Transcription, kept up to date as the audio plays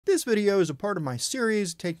This video is a part of my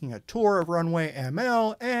series taking a tour of Runway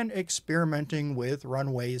ML and experimenting with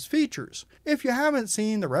Runway's features. If you haven't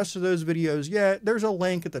seen the rest of those videos yet, there's a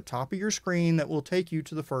link at the top of your screen that will take you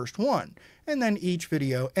to the first one, and then each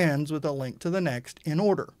video ends with a link to the next in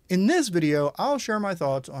order. In this video, I'll share my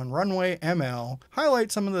thoughts on Runway ML,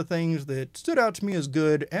 highlight some of the things that stood out to me as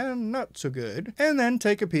good and not so good, and then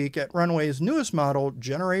take a peek at Runway's newest model,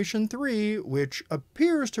 Generation 3, which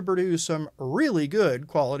appears to produce some really good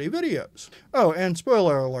quality videos. Oh, and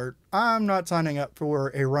spoiler alert, I'm not signing up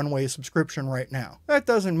for a Runway subscription right now. That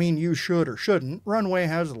doesn't mean you should or shouldn't. Runway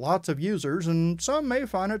has lots of users, and some may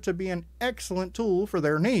find it to be an excellent tool for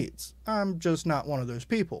their needs. I'm just not one of those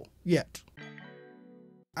people, yet.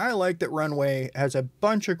 I like that Runway has a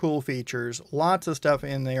bunch of cool features, lots of stuff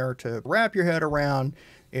in there to wrap your head around.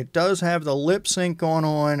 It does have the lip sync going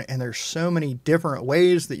on, and there's so many different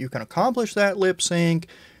ways that you can accomplish that lip sync.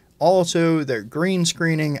 Also, their green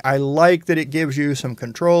screening, I like that it gives you some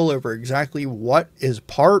control over exactly what is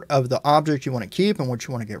part of the object you want to keep and what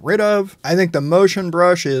you want to get rid of. I think the motion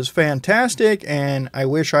brush is fantastic, and I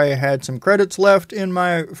wish I had some credits left in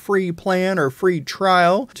my free plan or free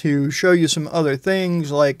trial to show you some other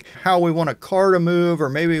things, like how we want a car to move, or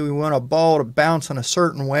maybe we want a ball to bounce in a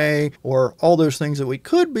certain way, or all those things that we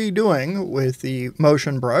could be doing with the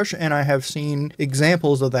motion brush, and I have seen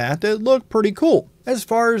examples of that look pretty cool. As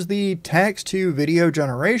far as the text-to-video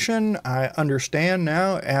generation, I understand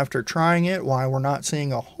now after trying it why we're not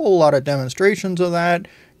seeing a whole lot of demonstrations of that,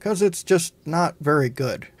 because it's just not very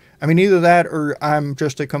good. I mean, either that or I'm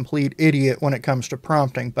just a complete idiot when it comes to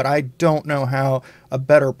prompting, but I don't know how a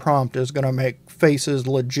better prompt is going to make faces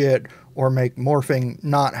legit or make morphing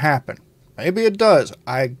not happen. Maybe it does.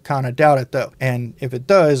 I kind of doubt it though. And if it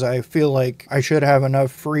does, I feel like I should have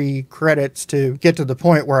enough free credits to get to the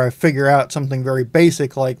point where I figure out something very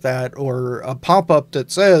basic like that, or a pop-up that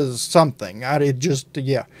says something.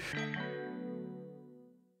 Yeah.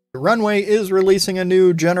 Runway is releasing a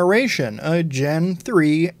new generation, a Gen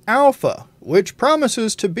 3 Alpha, which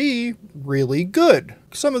promises to be really good.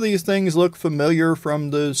 Some of these things look familiar from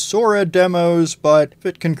the Sora demos, but if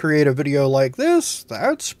it can create a video like this,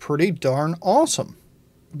 that's pretty darn awesome.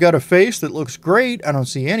 We've got a face that looks great. I don't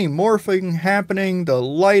see any morphing happening. The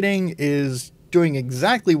lighting is doing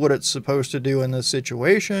exactly what it's supposed to do in this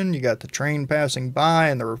situation. You got the train passing by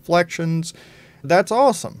and the reflections. That's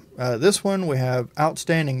awesome. This one, we have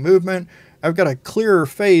outstanding movement. I've got a clearer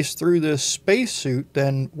face through this spacesuit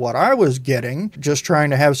than what I was getting just trying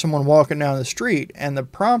to have someone walking down the street. And the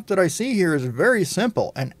prompt that I see here is very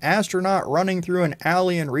simple: an astronaut running through an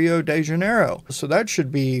alley in Rio de Janeiro. So that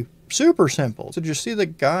should be super simple. So did you see the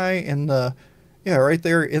guy in the, right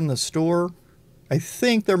there in the store? I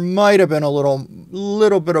think there might have been a little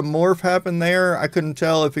bit of morph happen there. I couldn't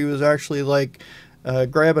tell if he was actually like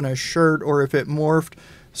grabbing a shirt or if it morphed.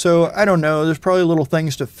 So I don't know, there's probably little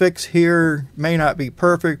things to fix here. May not be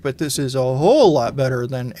perfect, but this is a whole lot better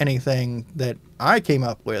than anything that I came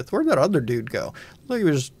up with. Where'd that other dude go? Look, he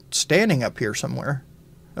was standing up here somewhere.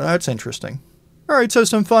 That's interesting. Alright, so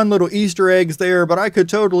some fun little Easter eggs there, but I could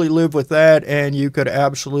totally live with that, and you could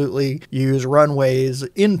absolutely use Runway's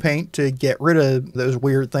in paint to get rid of those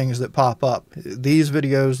weird things that pop up. These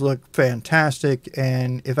videos look fantastic,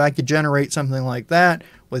 and if I could generate something like that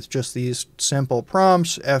with just these simple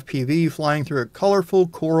prompts, FPV flying through a colorful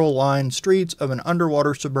coral-lined streets of an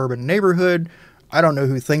underwater suburban neighborhood, I don't know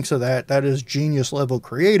who thinks of that. That is genius level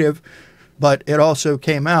creative, but it also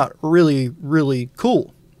came out really, really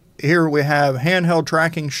cool. Here we have handheld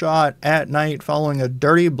tracking shot at night following a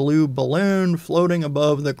dirty blue balloon floating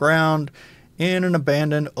above the ground in an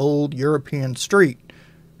abandoned old European street.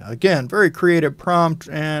 Again, very creative prompt,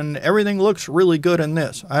 and everything looks really good in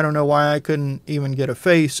this. I don't know why I couldn't even get a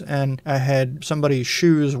face, and I had somebody's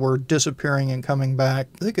shoes were disappearing and coming back.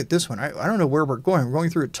 Look at this one. I don't know where we're going. We're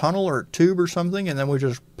going through a tunnel or a tube or something, and then we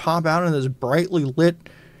just pop out in this brightly lit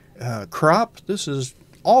crop. This is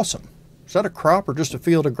awesome. Is that a crop or just a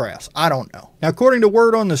field of grass? I don't know. Now, according to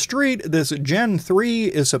word on the street, this Gen 3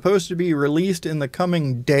 is supposed to be released in the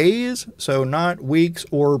coming days, so not weeks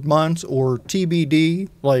or months or TBD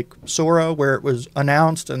like Sora, where it was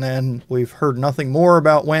announced and then we've heard nothing more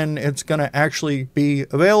about when it's going to actually be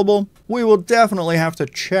available. We will definitely have to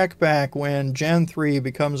check back when Gen 3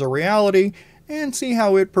 becomes a reality and see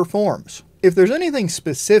how it performs. If there's anything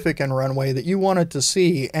specific in Runway that you wanted to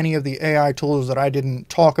see any of the AI tools that I didn't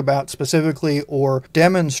talk about specifically or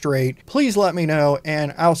demonstrate, please let me know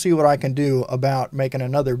and I'll see what I can do about making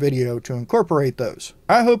another video to incorporate those.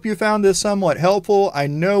 I hope you found this somewhat helpful. I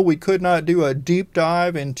know we could not do a deep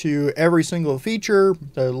dive into every single feature.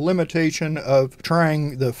 The limitation of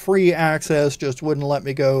trying the free access just wouldn't let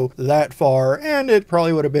me go that far, and it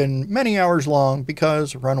probably would have been many hours long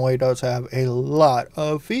because Runway does have a lot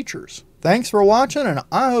of features. Thanks for watching, and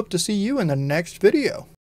I hope to see you in the next video.